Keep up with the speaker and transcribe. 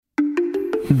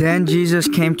Then Jesus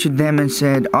came to them and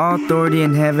said, "All authority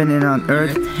in heaven and on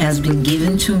earth has been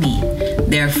given to me.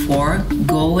 Therefore,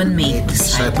 go and make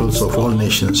disciples of all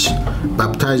nations,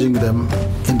 baptizing them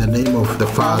in the name of the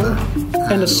Father,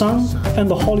 and the Son, and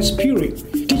the Holy Spirit,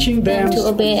 teaching them to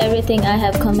obey everything I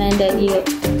have commanded you.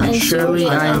 And surely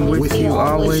I am with you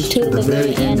always to the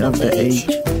very end of the age."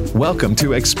 Welcome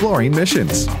to Exploring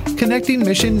Missions, connecting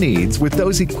mission needs with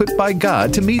those equipped by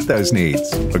God to meet those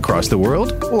needs, across the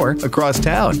world or across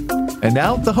town. And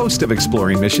now, the host of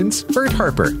Exploring Missions, Bert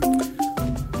Harper.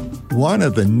 One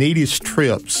of the neatest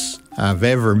trips I've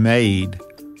ever made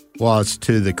was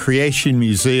to the Creation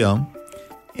Museum,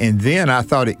 and then I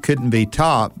thought it couldn't be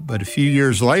topped, but a few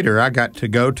years later I got to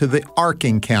go to the Ark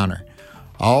Encounter.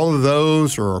 All of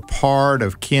those are a part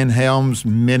of Ken Helm's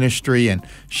ministry and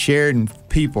sharing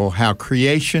people how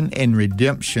creation and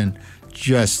redemption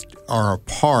just are a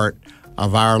part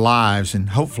of our lives and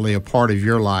hopefully a part of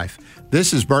your life.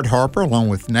 This is Bert Harper along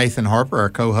with Nathan Harper, our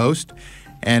co-host.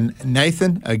 And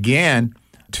Nathan, again,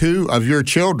 2 of your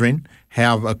children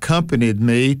have accompanied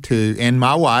me and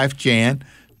my wife, Jan,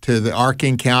 to the Ark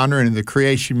Encounter and the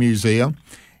Creation Museum.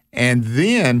 And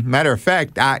then, matter of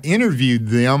fact, I interviewed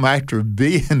them after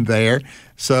being there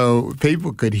so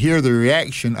people could hear the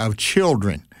reaction of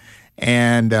children.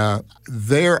 And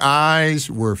their eyes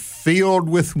were filled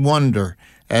with wonder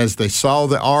as they saw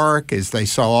the Ark, as they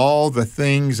saw all the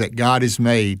things that God has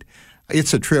made.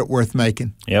 It's a trip worth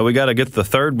making. Yeah, we got to get the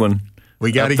third one.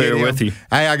 We got to get there with you.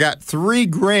 Hey, I got 3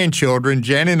 grandchildren,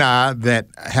 Jan and I, that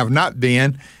have not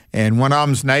been, and one of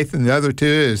them's Nathan. The other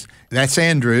 2 that's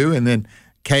Andrew, and then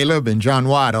Caleb and John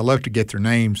White. I love to get their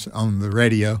names on the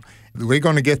radio. We're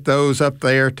going to get those up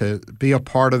there to be a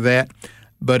part of that.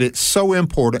 But it's so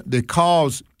important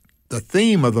because the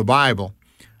theme of the Bible,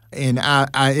 and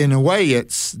I in a way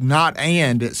it's not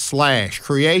and, it's slash.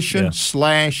 Creation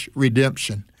slash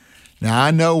redemption. Now,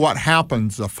 I know what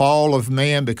happens, the fall of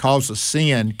man because of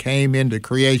sin came into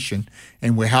creation,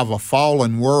 and we have a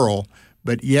fallen world,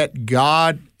 but yet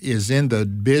God is in the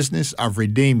business of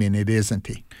redeeming it, isn't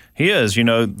He? He is. You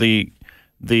know,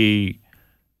 the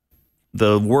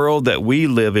world that we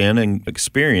live in and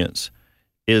experience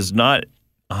is not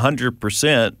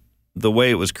 100% the way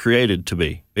it was created to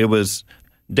be. It was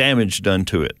damage done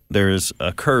to it. There is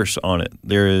a curse on it.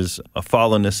 There is a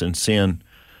fallenness and sin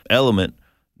element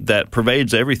that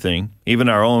pervades everything, even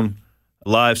our own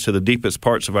lives to the deepest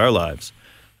parts of our lives.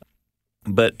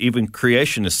 But even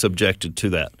creation is subjected to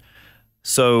that.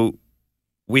 So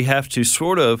we have to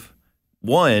sort of,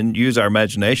 one, use our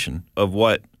imagination of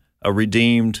what a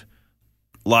redeemed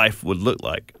life would look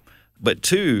like. But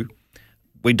 2,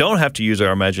 we don't have to use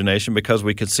our imagination because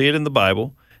we can see it in the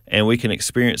Bible and we can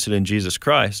experience it in Jesus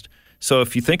Christ. So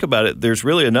if you think about it, there's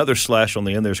really another slash on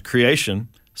the end. There's creation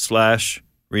slash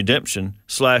redemption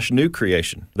slash new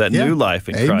creation, that new life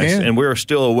in Christ. And we're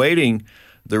still awaiting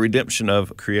the redemption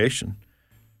of creation.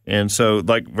 And so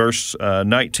like verse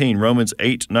 19, Romans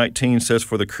 8:19 says,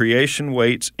 "For the creation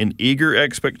waits in eager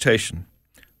expectation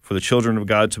for the children of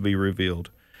God to be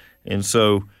revealed." And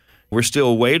so we're still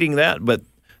awaiting that, but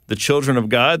the children of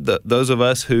God, those of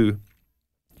us who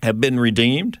have been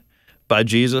redeemed by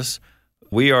Jesus,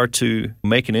 we are to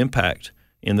make an impact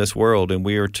in this world, and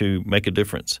we are to make a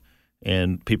difference.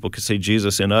 And people can see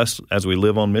Jesus in us as we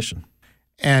live on mission.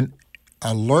 And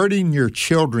alerting your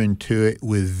children to it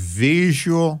with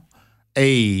visual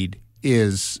aid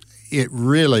it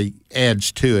really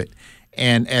adds to it.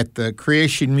 And at the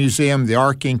Creation Museum, the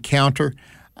Ark Encounter,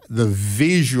 the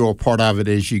visual part of it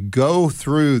as you go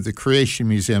through the Creation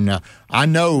Museum. Now, I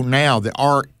know now the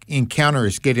Ark Encounter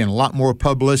is getting a lot more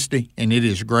publicity, and it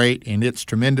is great, and it's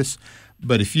tremendous.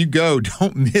 But if you go,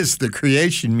 don't miss the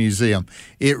Creation Museum.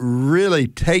 It really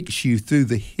takes you through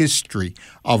the history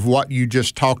of what you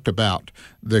just talked about,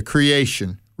 the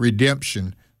creation,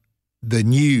 redemption, the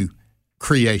new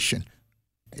creation.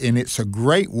 And it's a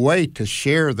great way to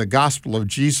share the gospel of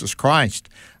Jesus Christ.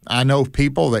 I know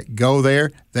people that go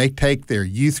there, they take their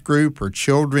youth group or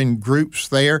children groups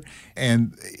there,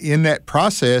 and in that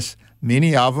process,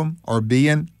 many of them are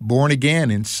being born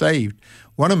again and saved.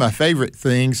 One of my favorite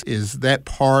things is that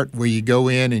part where you go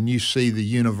in and you see the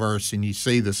universe and you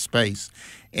see the space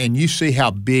and you see how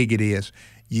big it is.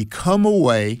 You come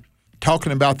away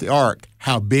talking about the ark,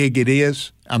 how big it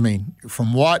is. I mean,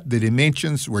 from what the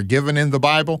dimensions were given in the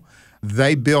Bible,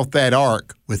 they built that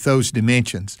ark with those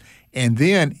dimensions. And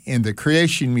then in the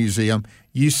Creation Museum,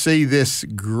 you see this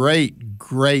great,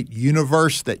 great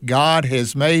universe that God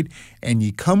has made, and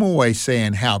you come away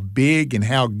saying how big and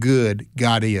how good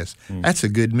God is. That's a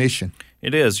good mission.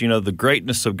 It is. You know, the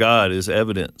greatness of God is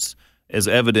evident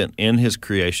in His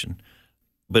creation.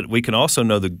 but we can also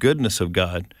know the goodness of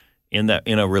God in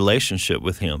a relationship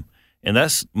with Him. And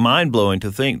that's mind-blowing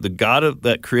to think the God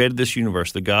that created this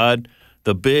universe,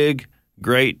 the big,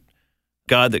 great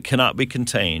God that cannot be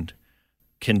contained,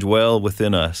 can dwell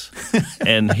within us.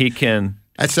 And He can...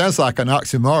 That sounds like an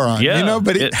oxymoron,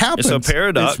 but it happens. It's a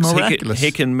paradox. It's miraculous.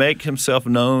 He can make Himself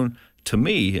known to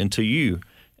me and to you,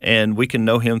 and we can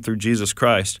know Him through Jesus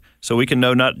Christ. So we can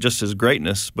know not just His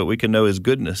greatness, but we can know His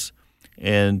goodness.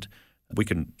 And we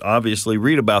can obviously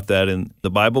read about that in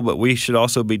the Bible, but we should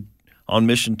also be on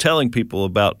mission telling people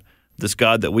about this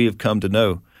God that we have come to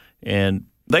know. And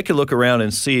they can look around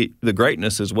and see the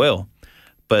greatness as well,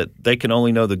 but they can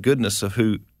only know the goodness of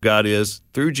who God is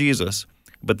through Jesus.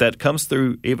 But that comes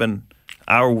through even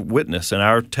our witness and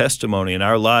our testimony and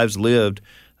our lives lived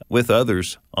with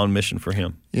others on mission for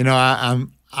Him.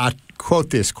 I quote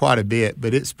this quite a bit,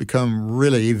 but it's become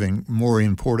really even more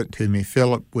important to me.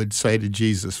 Philip would say to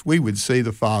Jesus, we would see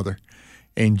the Father.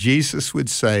 And Jesus would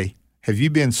say, have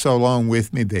you been so long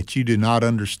with me that you do not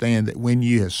understand that when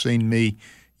you have seen me,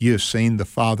 you have seen the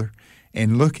Father?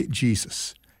 And look at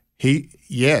Jesus. He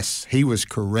was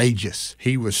courageous.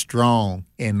 He was strong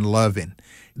and loving.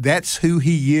 That's who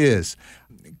He is.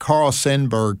 Carl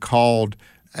Sandburg called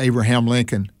Abraham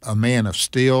Lincoln a man of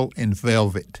steel and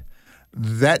velvet.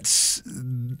 That's,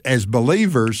 as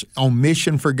believers on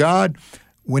mission for God,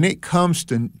 when it comes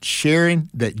to sharing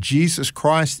that Jesus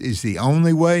Christ is the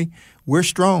only way, we're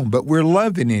strong, but we're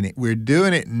loving in it. We're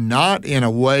doing it not in a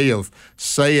way of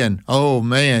saying, oh,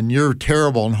 man, you're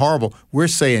terrible and horrible. We're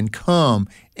saying, come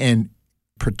and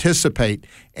participate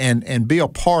and be a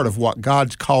part of what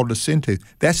God's called us into.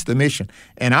 That's the mission.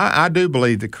 And I do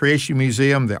believe the Creation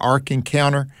Museum, the Ark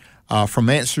Encounter from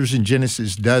Answers in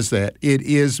Genesis does that. It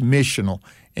is missional,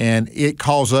 and it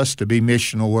calls us to be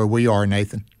missional where we are,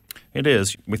 Nathan. It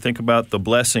is. We think about the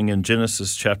blessing in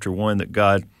Genesis chapter 1 that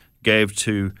God gave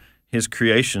to His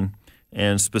creation,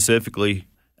 and specifically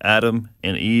Adam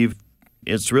and Eve.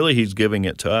 It's really He's giving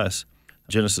it to us.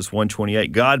 Genesis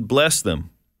 1:28, God blessed them,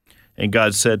 and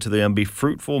God said to them, be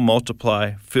fruitful,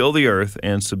 multiply, fill the earth,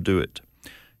 and subdue it.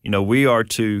 We are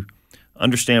to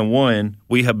understand, one,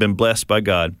 we have been blessed by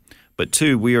God, but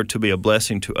two, we are to be a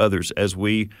blessing to others as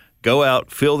we go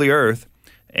out, fill the earth,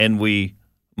 and we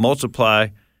multiply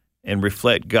and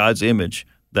reflect God's image,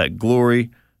 that glory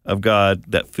of God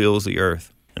that fills the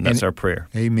earth. And that's our prayer.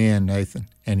 Amen, Nathan.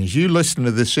 And as you listen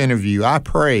to this interview, I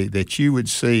pray that you would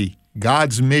see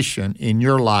God's mission in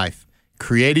your life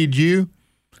created you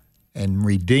and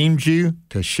redeemed you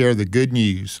to share the good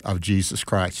news of Jesus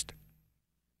Christ.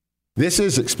 This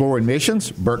is Exploring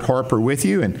Missions. Bert Harper with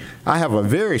you, and I have a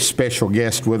very special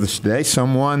guest with us today,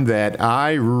 someone that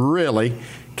I really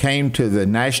came to the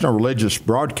National Religious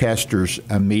Broadcasters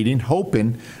meeting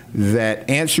hoping that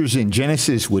Answers in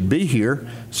Genesis would be here.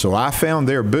 So I found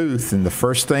their booth, and the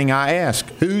first thing I asked,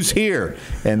 who's here?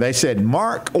 And they said,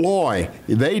 Mark Looy.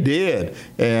 They did.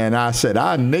 And I said,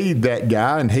 I need that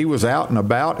guy. And he was out and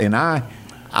about, and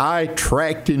I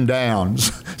tracked him down.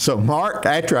 So, Mark,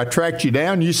 after I tracked you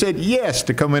down, you said yes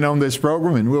to come in on this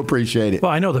program, and we'll appreciate it.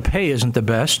 Well, I know the pay isn't the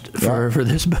best for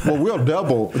this. But well, we'll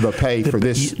double the pay for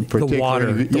this particular.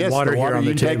 The water here on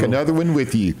the table. Take another one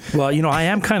with you. Well, I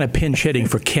am kind of pinch hitting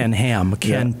for Ken Ham.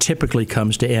 Ken typically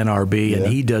comes to NRB, and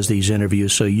he does these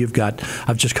interviews. So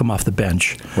I've just come off the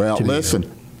bench. Well,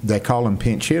 listen, they call them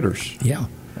pinch hitters. Yeah.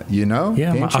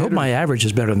 Yeah, I hope my average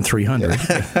is better than 300.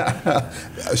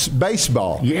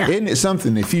 Baseball. Yeah. Isn't it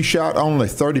something, if you shot only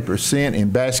 30% in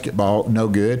basketball, no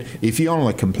good. If you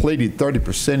only completed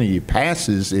 30% of your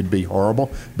passes, it'd be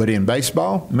horrible. But in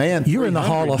baseball, man, you're in the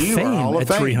Hall of Fame at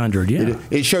 300, yeah.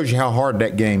 It shows you how hard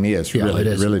that game is, really.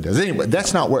 It really does. Anyway,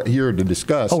 that's not what we're here to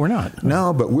discuss. Oh, we're not?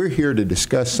 No, but we're here to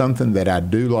discuss something that I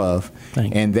do love,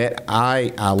 and that I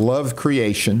love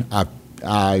creation.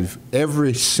 I've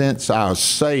ever since I was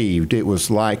saved, it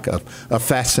was like a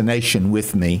fascination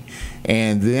with me.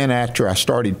 And then after I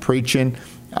started preaching,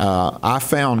 I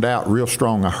found out real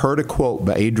strong. I heard a quote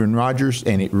by Adrian Rogers,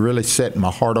 and it really set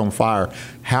my heart on fire.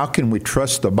 How can we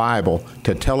trust the Bible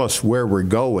to tell us where we're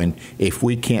going if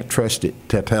we can't trust it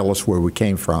to tell us where we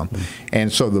came from?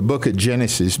 And so the book of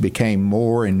Genesis became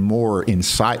more and more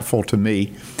insightful to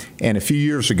me. And a few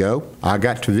years ago, I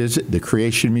got to visit the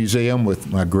Creation Museum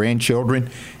with my grandchildren,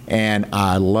 and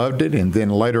I loved it. And then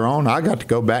later on, I got to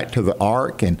go back to the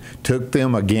Ark and took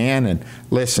them again. And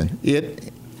listen,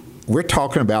 we're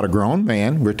talking about a grown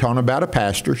man. We're talking about a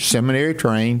pastor, seminary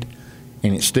trained,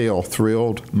 and it still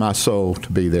thrilled my soul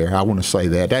to be there. I want to say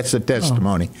that. That's a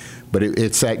testimony. But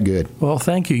it's that good. Well,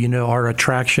 thank you. You know, our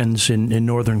attractions in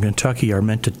northern Kentucky are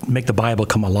meant to make the Bible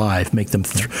come alive, make them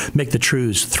make the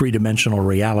truths three-dimensional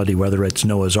reality, whether it's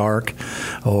Noah's Ark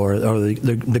or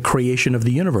the creation of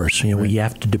the universe. You know, we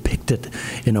have to depict it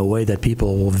in a way that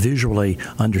people will visually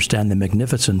understand the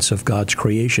magnificence of God's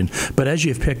creation. But as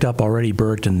you've picked up already,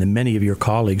 Bert, and many of your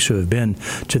colleagues who have been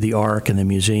to the Ark and the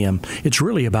museum, it's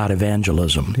really about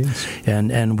evangelism.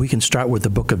 And we can start with the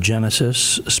book of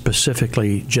Genesis,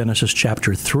 specifically Genesis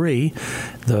chapter 3,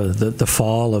 the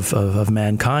fall of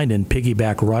mankind, and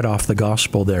piggyback right off the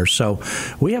gospel there. So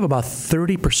we have about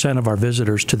 30% of our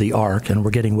visitors to the Ark, and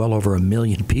we're getting well over 1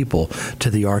 million people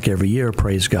to the Ark every year,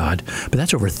 praise God. But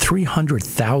that's over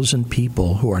 300,000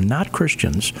 people who are not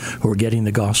Christians who are getting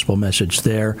the gospel message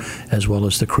there, as well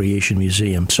as the Creation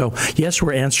Museum. So yes,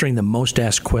 we're answering the most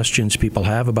asked questions people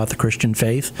have about the Christian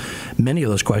faith. Many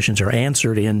of those questions are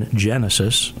answered in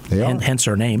Genesis, and hence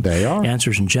our name. They are.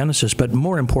 Answers in Genesis. But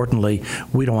more importantly,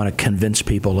 we don't want to convince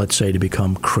people, let's say, to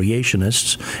become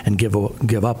creationists and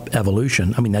give up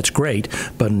evolution. I mean, that's great,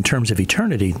 but in terms of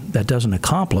eternity, that doesn't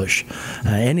accomplish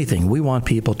anything. We want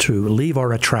people to leave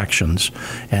our attractions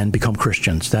and become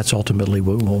Christians. That's ultimately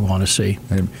what we want to see.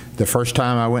 And the first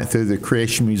time I went through the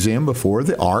Creation Museum before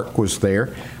the Ark was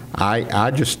there,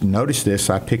 I just noticed this.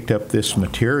 I picked up this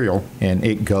material, and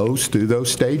it goes through those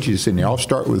stages, and they all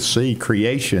start with C,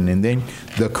 creation, and then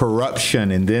the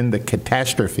corruption, and then the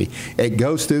catastrophe. It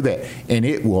goes through that, and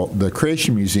the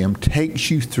Creation Museum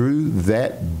takes you through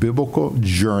that biblical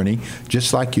journey,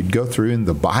 just like you'd go through in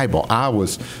the Bible.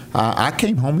 I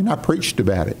came home and I preached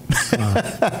about it.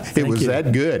 It was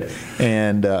that good,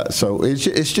 and so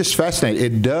it's just fascinating.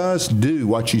 It does do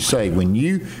what you say. When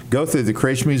you go through the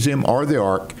Creation Museum or the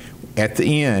Ark, at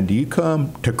the end, you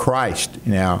come to Christ.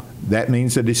 Now, that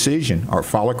means a decision, or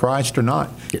follow Christ or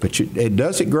not. But it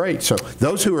does it great. So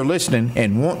those who are listening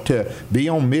and want to be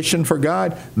on mission for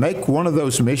God, make one of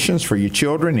those missions for your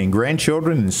children and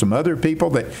grandchildren and some other people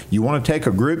that you want to take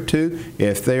a group to.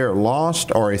 If they're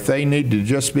lost or if they need to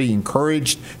just be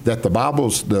encouraged that the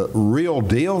Bible's the real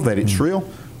deal, that it's real,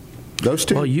 those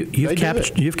two. Well, you've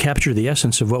captured the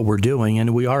essence of what we're doing,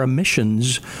 and we are a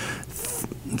missions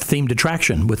themed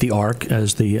attraction with the Ark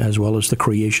as well as the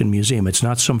Creation Museum. It's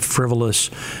not some frivolous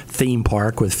theme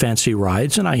park with fancy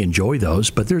rides, and I enjoy those,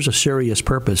 but there's a serious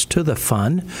purpose to the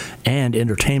fun and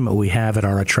entertainment we have at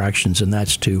our attractions, and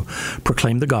that's to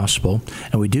proclaim the gospel,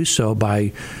 and we do so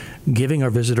by giving our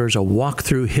visitors a walk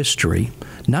through history,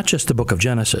 not just the book of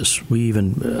Genesis. We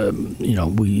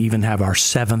even have our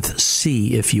seventh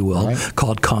C, if you will,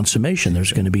 called consummation.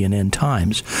 There's going to be an end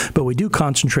times. But we do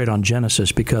concentrate on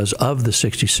Genesis because of the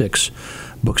 66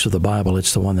 books of the Bible.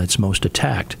 It's the one that's most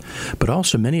attacked. But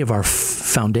also many of our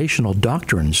foundational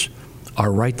doctrines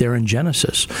are right there in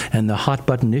Genesis. And the hot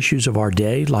button issues of our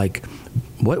day, like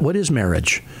what is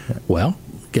marriage? Well,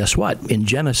 guess what? In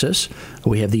Genesis,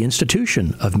 we have the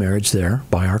institution of marriage there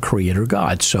by our Creator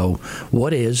God. So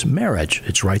what is marriage?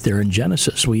 It's right there in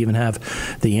Genesis. We even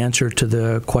have the answer to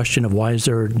the question of why is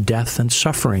there death and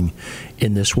suffering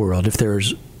in this world if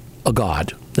there's a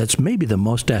God? That's maybe the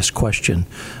most asked question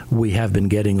we have been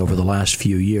getting over the last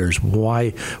few years.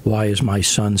 Why is my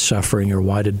son suffering, or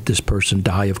why did this person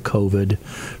die of COVID,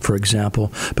 for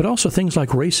example? But also things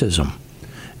like racism.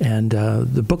 And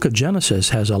the book of Genesis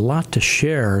has a lot to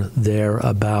share there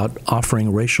about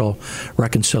offering racial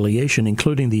reconciliation,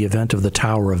 including the event of the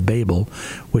Tower of Babel,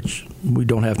 which we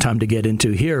don't have time to get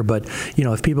into here. But,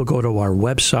 if people go to our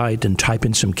website and type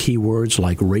in some keywords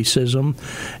like racism,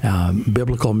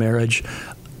 biblical marriage,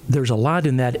 there's a lot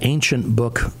in that ancient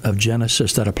book of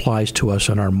Genesis that applies to us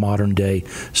in our modern-day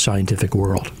scientific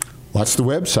world. What's the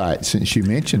website, since you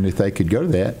mentioned if they could go to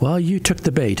that? Well, you took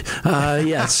the bait.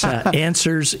 Yes,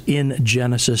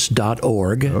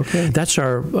 answersingenesis.org. Okay. That's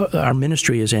our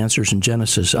ministry is Answers in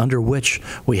Genesis, under which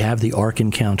we have the Ark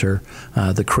Encounter,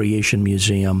 the Creation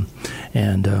Museum,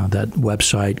 and that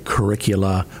website,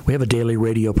 curricula. We have a daily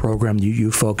radio program you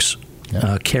folks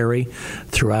carry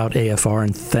throughout AFR,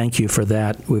 and thank you for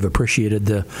that. We've appreciated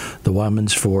the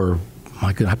Wildmans for...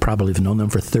 I probably have known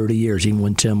them for 30 years, even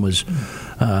when Tim was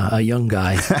a young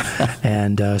guy.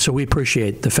 And so we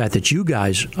appreciate the fact that you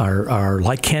guys are,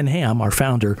 like Ken Ham, our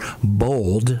founder,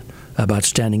 bold about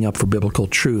standing up for biblical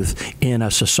truth in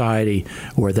a society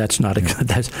where that's not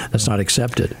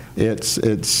accepted.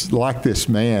 It's like this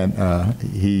man.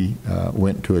 He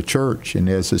went to a church, and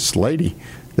there's this lady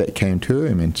that came to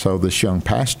him, and so this young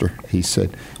pastor, she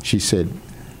said,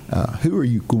 who are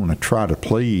you going to try to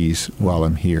please while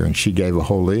I'm here? And she gave a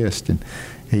whole list. And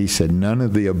He said, none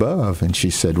of the above. And she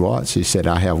said, what? She said,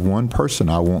 I have one person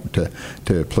I want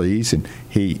to please. And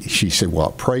she said,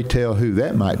 well, pray tell who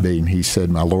that might be. And he said,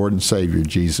 my Lord and Savior,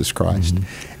 Jesus Christ.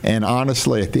 Mm-hmm. And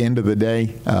honestly, at the end of the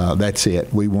day, that's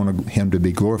it. We want him to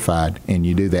be glorified, and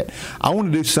you do that. I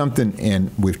want to do something, and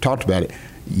we've talked about it.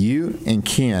 You and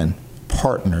Ken,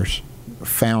 partners,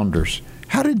 founders,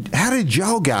 how did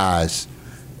y'all guys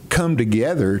come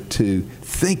together to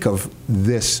think of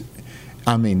this?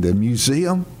 I mean, the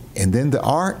museum and then the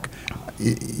Ark.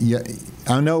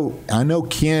 I know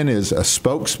Ken is a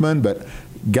spokesman, but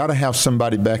got to have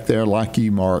somebody back there like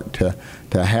you, Mark, to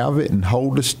have it and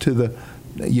hold us to the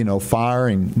fire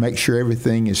and make sure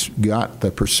everything has got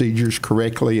the procedures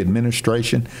correctly,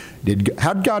 administration.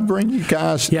 How did God bring you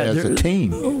guys as a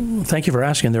team? Thank you for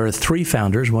asking. There are 3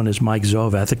 founders. One is Mike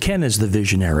Zovath. Ken is the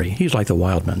visionary. He's like the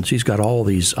Wildmans. He's got all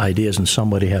these ideas, and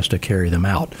somebody has to carry them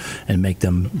out and make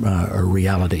them a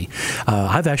reality.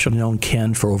 I've actually known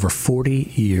Ken for over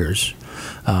 40 years.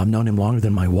 I've known him longer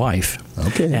than my wife.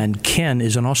 Okay. And Ken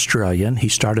is an Australian. He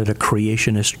started a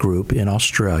creationist group in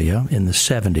Australia in the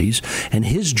 70s. And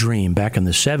his dream back in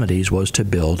the 70s was to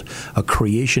build a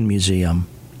creation museum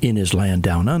in his land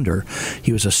down under.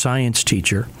 He was a science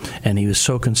teacher, and he was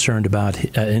so concerned about,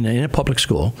 in a public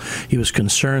school, he was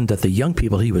concerned that the young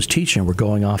people he was teaching were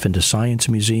going off into science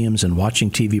museums and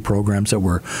watching TV programs that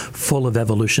were full of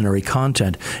evolutionary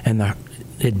content, and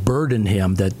it burdened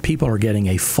him that people are getting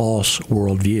a false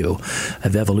worldview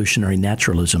of evolutionary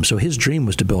naturalism. So his dream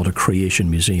was to build a creation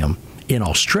museum in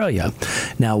Australia.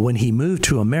 Now, when he moved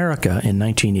to America in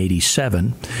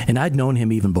 1987, and I'd known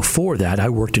him even before that, I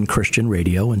worked in Christian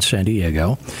radio in San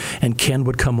Diego, and Ken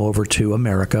would come over to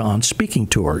America on speaking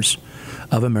tours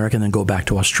of America and then go back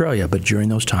to Australia. But during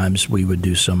those times, we would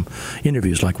do some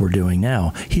interviews like we're doing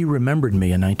now. He remembered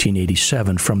me in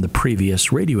 1987 from the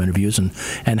previous radio interviews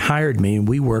and hired me, and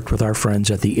we worked with our friends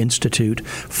at the Institute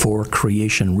for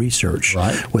Creation Research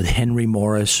with Henry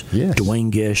Morris,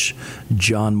 Dwayne Gish,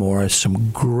 John Morris,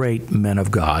 some great men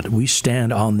of God. We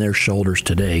stand on their shoulders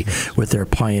today with their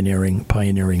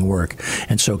pioneering work.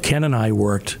 And so Ken and I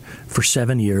worked for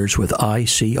 7 years with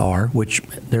ICR, which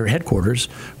their headquarters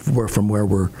were from where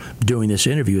we're doing this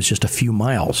interview is just a few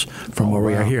miles from where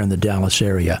we are here in the Dallas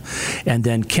area. And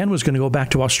then Ken was going to go back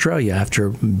to Australia after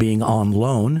being on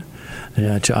loan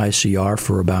to ICR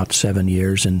for about 7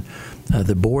 years. And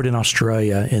the board in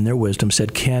Australia, in their wisdom,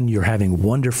 said, Ken, you're having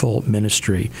wonderful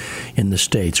ministry in the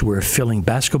States. We're filling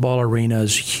basketball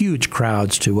arenas, huge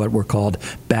crowds to what were called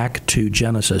Back to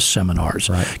Genesis seminars.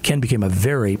 Ken became a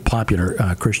very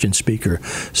popular Christian speaker.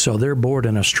 So their board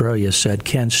in Australia said,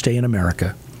 Ken, stay in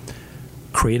America.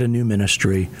 Create a new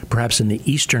ministry, perhaps in the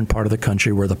eastern part of the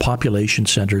country where the population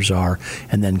centers are,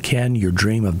 and then, Ken, your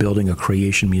dream of building a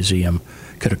creation museum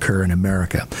could occur in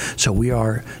America. So we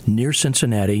are near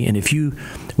Cincinnati, and if you,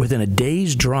 within a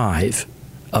day's drive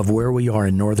of where we are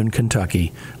in northern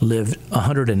Kentucky, live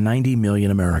 190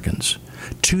 million Americans.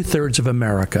 2/3 of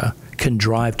America can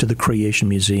drive to the Creation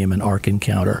Museum and Ark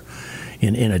Encounter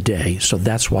in a day. So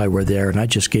that's why we're there. And I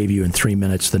just gave you in 3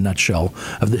 minutes the nutshell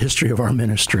of the history of our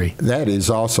ministry. That is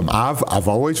awesome. I've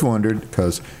always wondered,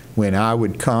 because when I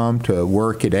would come to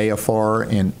work at AFR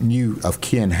and knew of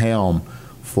Ken Helm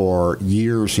for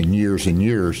years and years and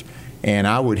years, and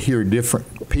I would hear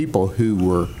different people who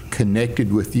were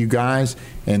connected with you guys,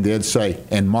 and they'd say,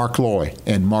 and Mark Looy,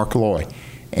 and Mark Looy.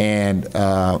 And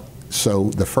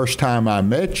so the first time I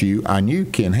met you, I knew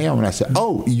Ken Helm, and I said,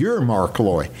 oh, you're Mark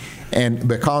Looy. And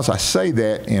because I say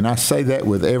that, and I say that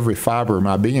with every fiber of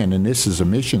my being, and this is a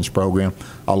missions program,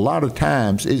 a lot of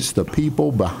times it's the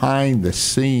people behind the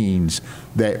scenes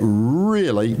that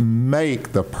really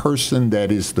make the person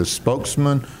that is the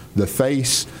spokesman, the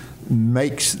face,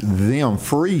 makes them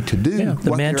free to do the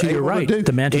what man they're to your able right. to do.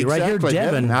 The man to your right here,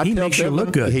 Devin. He makes you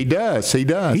look good. He does. He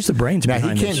He's the brains now,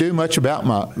 behind he can't this. do much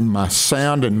about my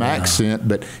sound and my accent,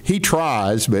 but he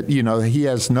tries. But he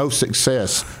has no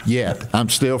success yet. I'm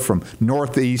still from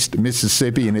Northeast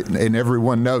Mississippi, and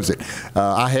everyone knows it.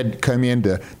 I had come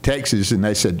into Texas, and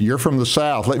they said, "You're from the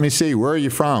South. Let me see. Where are you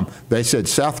from?" They said,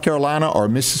 "South Carolina or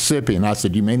Mississippi." And I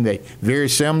said, "You mean they very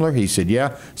similar?" He said,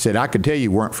 "Yeah." Said, "I could tell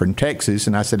you weren't from Texas."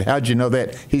 And I said, "How'd you know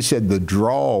that?" He said, "The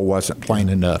draw wasn't plain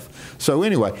enough." So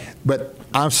anyway, but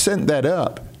I've sent that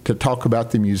up to talk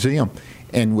about the museum.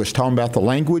 and was talking about the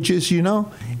languages,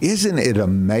 isn't it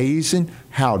amazing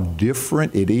how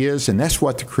different it is? And that's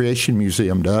what the Creation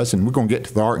Museum does, and we're going to get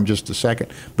to the Ark in just a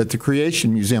second. But the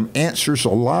Creation Museum answers a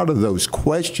lot of those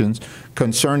questions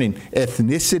concerning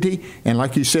ethnicity. And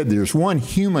like you said, there's one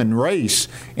human race,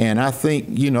 and I think,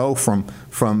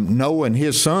 from Noah and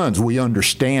his sons, we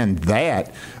understand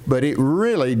that. But it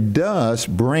really does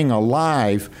bring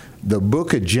alive the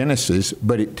book of Genesis,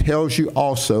 but it tells you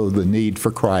also the need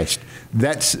for Christ.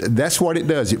 That's what it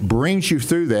does. It brings you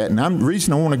through that. And the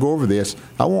reason I want to go over this,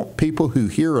 I want people who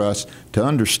hear us to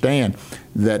understand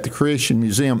that the Creation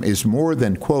Museum is more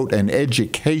than, quote, an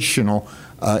educational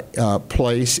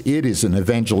place. It is an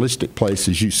evangelistic place,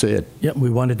 as you said. Yep,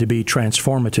 we wanted to be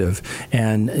transformative.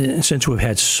 And since we've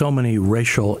had so many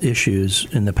racial issues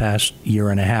in the past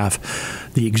year and a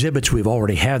half, the exhibits we've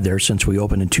already had there since we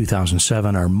opened in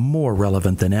 2007 are more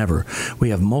relevant than ever.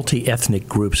 We have multi-ethnic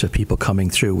groups of people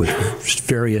coming through with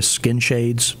various skin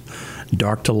shades,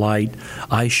 dark to light,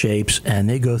 eye shapes, and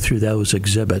they go through those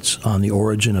exhibits on the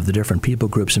origin of the different people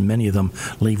groups, and many of them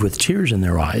leave with tears in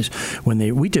their eyes.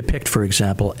 We depict, for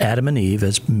example, Adam and Eve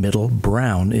as middle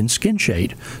brown in skin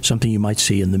shade, something you might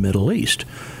see in the Middle East.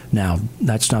 Now,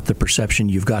 that's not the perception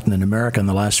you've gotten in America in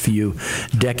the last few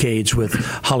decades with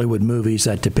Hollywood movies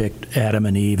that depict Adam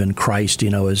and Eve and Christ,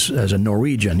 as a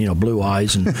Norwegian, blue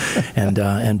eyes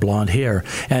and blonde hair.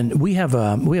 And we have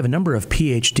a number of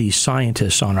PhD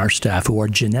scientists on our staff who are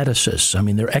geneticists. I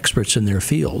mean, they're experts in their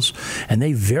fields, and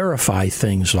they verify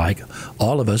things like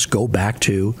all of us go back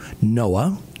to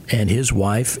Noah and his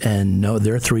wife and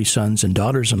their 3 sons and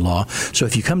daughters-in-law. So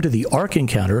if you come to the Ark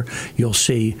encounter, you'll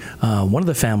see one of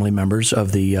the family members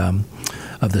of the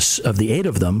 8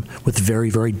 of them with very,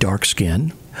 very dark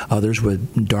skin, others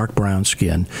with dark brown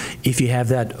skin. If you have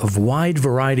that wide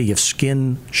variety of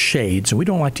skin shades, and we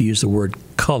don't like to use the word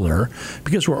color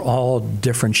because we're all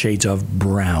different shades of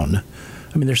brown.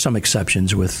 I mean, there's some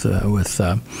exceptions with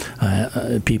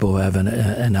people who have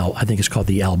I think it's called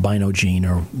the albino gene,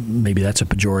 or maybe that's a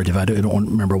pejorative. I don't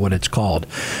remember what it's called.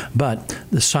 But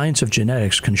the science of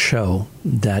genetics can show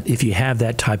that if you have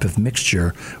that type of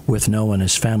mixture with Noah and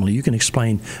his family, you can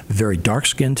explain very dark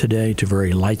skin today to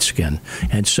very light skin.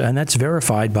 And that's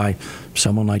verified by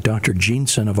someone like Dr.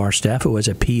 Jeanson of our staff, who has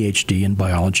a PhD in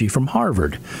biology from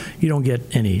Harvard. You don't get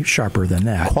any sharper than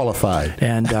that. Qualified.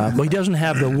 And he doesn't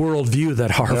have the worldview that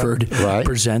Harvard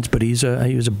presents, but he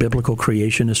was a biblical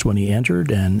creationist when he entered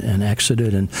and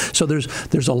exited. And so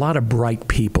there's a lot of bright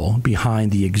people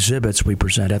behind the exhibits we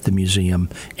present at the museum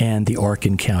and the Ark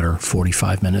Encounter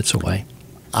 45 minutes away.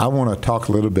 I want to talk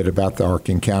a little bit about the Ark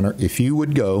Encounter. If you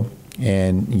would go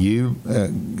and you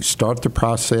start the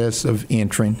process of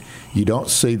entering, you don't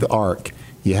see the Ark.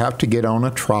 You have to get on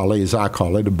a trolley, as I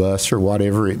call it, a bus or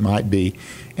whatever it might be,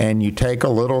 and you take a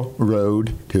little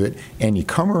road to it, and you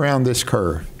come around this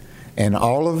curve, and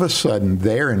all of a sudden,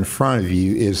 there in front of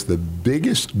you is the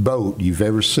biggest boat you've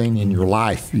ever seen in your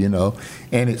life,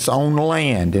 and it's on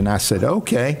land. And I said,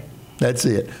 okay, that's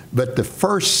it. But the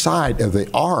first sight of the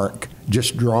Ark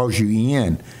just draws you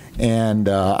in. And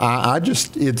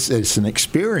it's an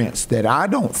experience that I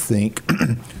don't think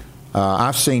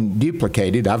I've seen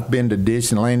duplicated. I've been to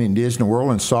Disneyland and Disney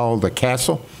World and saw the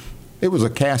castle. It was a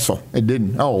castle. It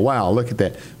didn't, oh, wow, look at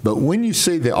that. But when you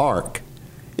see the Ark,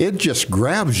 it just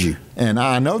grabs you. And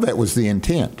I know that was the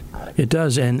intent. It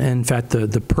does. And in fact,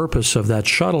 the purpose of that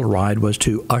shuttle ride was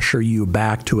to usher you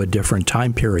back to a different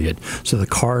time period. So the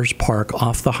cars park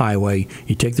off the highway.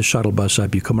 You take the shuttle bus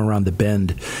up. You come around the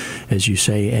bend, as you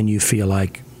say, and you feel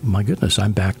like, my goodness,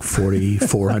 I'm back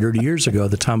 400 years ago,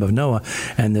 the time of Noah,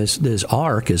 and this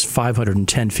Ark is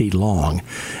 510 feet long.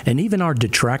 And even our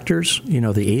detractors,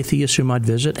 the atheists who might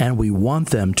visit, and we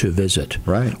want them to visit.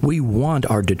 Right. We want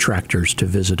our detractors to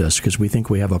visit us because we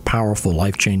think we have a powerful,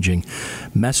 life-changing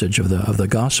message of the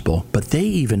gospel. But they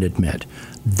even admit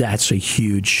that's a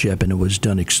huge ship, and it was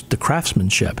done. The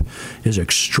craftsmanship is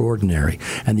extraordinary.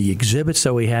 And the exhibits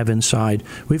that we have inside,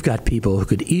 we've got people who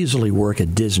could easily work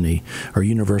at Disney or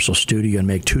Universal Studio and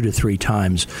make 2 to 3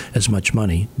 times as much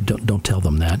money. Don't tell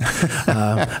them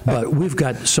that. But we've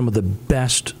got some of the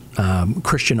best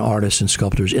Christian artists and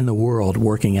sculptors in the world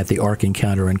working at the Ark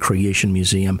Encounter and Creation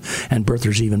Museum. And Bert,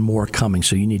 there's even more coming,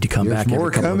 so you need to come back in a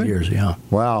couple of years. Yeah.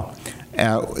 Wow.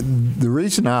 The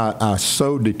reason I'm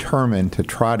so determined to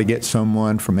try to get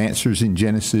someone from Answers in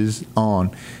Genesis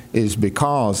on is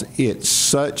because it's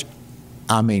such,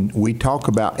 we talk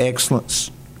about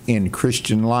excellence in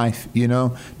Christian life,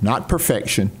 not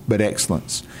perfection, but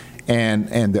excellence.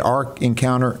 And the Ark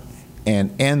Encounter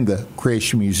and the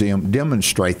Creation Museum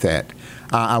demonstrate that.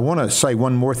 I want to say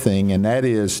one more thing, and that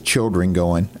is children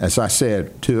going. As I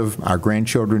said, 2 of our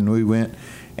grandchildren, we went,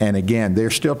 and again, they're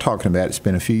still talking about it. It's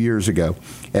been a few years ago.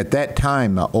 At that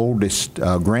time, my oldest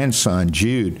grandson,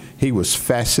 Jude, he was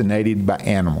fascinated by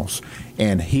animals.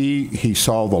 And he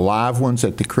saw the live ones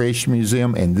at the Creation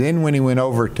Museum, and then when he went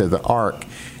over to the Ark,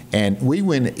 and we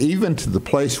went even to the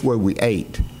place where we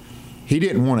ate, he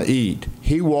didn't want to eat.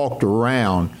 He walked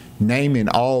around naming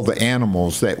all the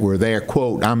animals that were there,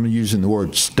 quote, I'm using the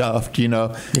word stuffed,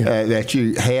 that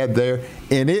you had there.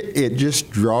 And it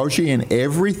just draws you in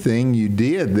everything you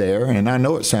did there. And I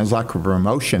know it sounds like a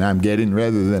promotion I'm getting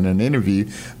rather than an interview,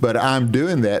 but I'm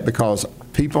doing that because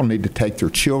people need to take their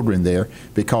children there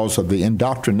because of the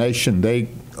indoctrination they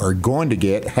are going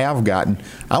to have gotten.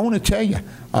 I want to tell you,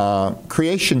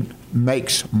 creation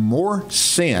makes more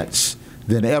sense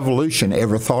than evolution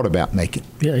ever thought about making.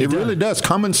 Yeah, it really does.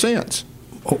 Common sense.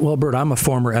 Well, Bert, I'm a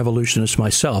former evolutionist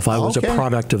myself. I was a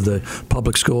product of the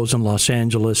public schools in Los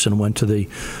Angeles and went to the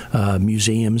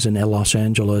museums in Los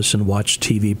Angeles and watched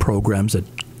TV programs that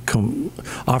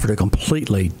offered a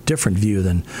completely different view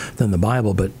than the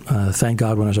Bible. But thank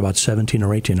God when I was about 17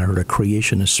 or 18, I heard a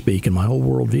creationist speak, and my whole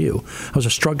worldview. I was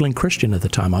a struggling Christian at the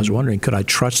time. I was wondering, could I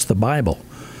trust the Bible?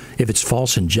 If it's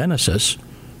false in Genesis,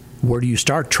 where do you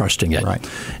start trusting it? Right.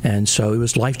 And so it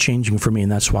was life-changing for me,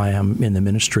 and that's why I'm in the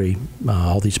ministry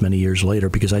all these many years later,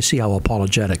 because I see how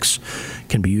apologetics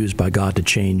can be used by God to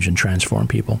change and transform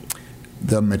people.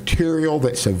 The material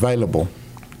that's available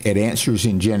at Answers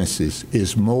in Genesis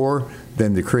is more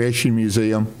than the Creation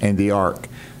Museum and the Ark.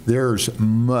 There's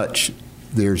much.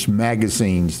 There's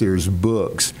magazines. There's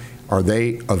books. Are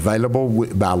they available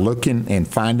by looking and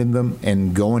finding them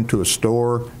and going to a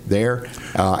store there?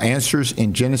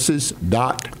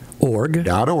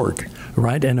 AnswersInGenesis.org.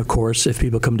 Right, and of course, if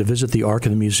people come to visit the Ark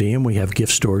of the Museum, we have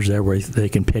gift stores there where they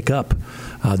can pick up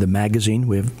the magazine.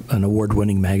 We have an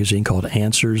award-winning magazine called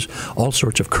Answers, all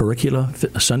sorts of curricula,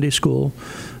 Sunday school,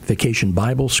 Vacation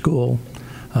Bible School.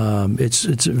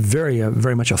 It's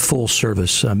very much a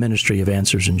full-service ministry of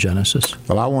Answers in Genesis.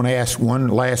 Well, I want to ask one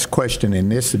last question, and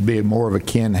this would be more of a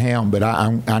Ken Ham, but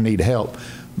I need help.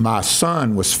 My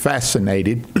son was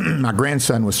fascinated, my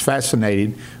grandson was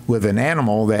fascinated with an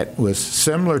animal that was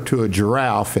similar to a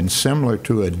giraffe and similar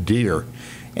to a deer,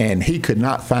 and he could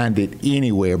not find it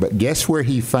anywhere. But guess where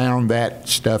he found that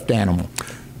stuffed animal?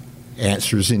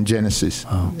 Answers in Genesis.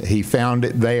 Oh. He found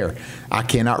it there. I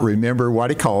cannot remember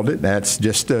what he called it. That's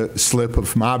just a slip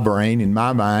of my brain in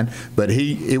my mind. But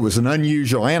it was an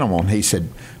unusual animal. And he said,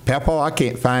 Papa, I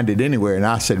can't find it anywhere. And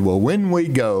I said, well, when we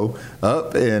go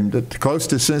up and close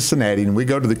to Cincinnati and we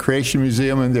go to the Creation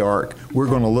Museum and the Ark, we're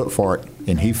going to look for it.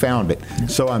 And he found it.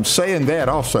 So I'm saying that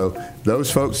also,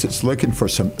 those folks that's looking for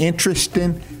some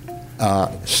interesting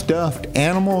stuffed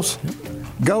animals,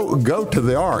 Go to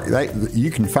the Ark.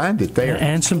 You can find it there.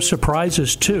 And some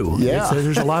surprises, too. Yeah.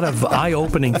 There's a lot of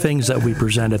eye-opening things that we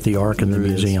present at the Ark and the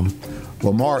museum.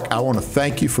 Well, Mark, I want to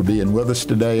thank you for being with us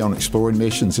today on Exploring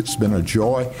Missions. It's been a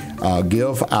joy.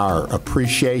 Give our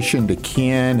appreciation to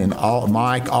Ken and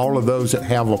Mike, all of those that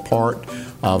have a part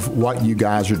of what you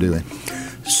guys are doing.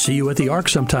 See you at the Ark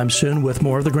sometime soon with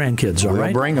more of the grandkids, all right?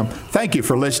 We'll bring them. Thank you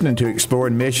for listening to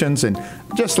Exploring Missions. And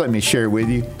just let me share with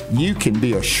you, you can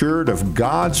be assured of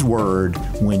God's Word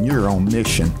when you're on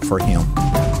mission for Him.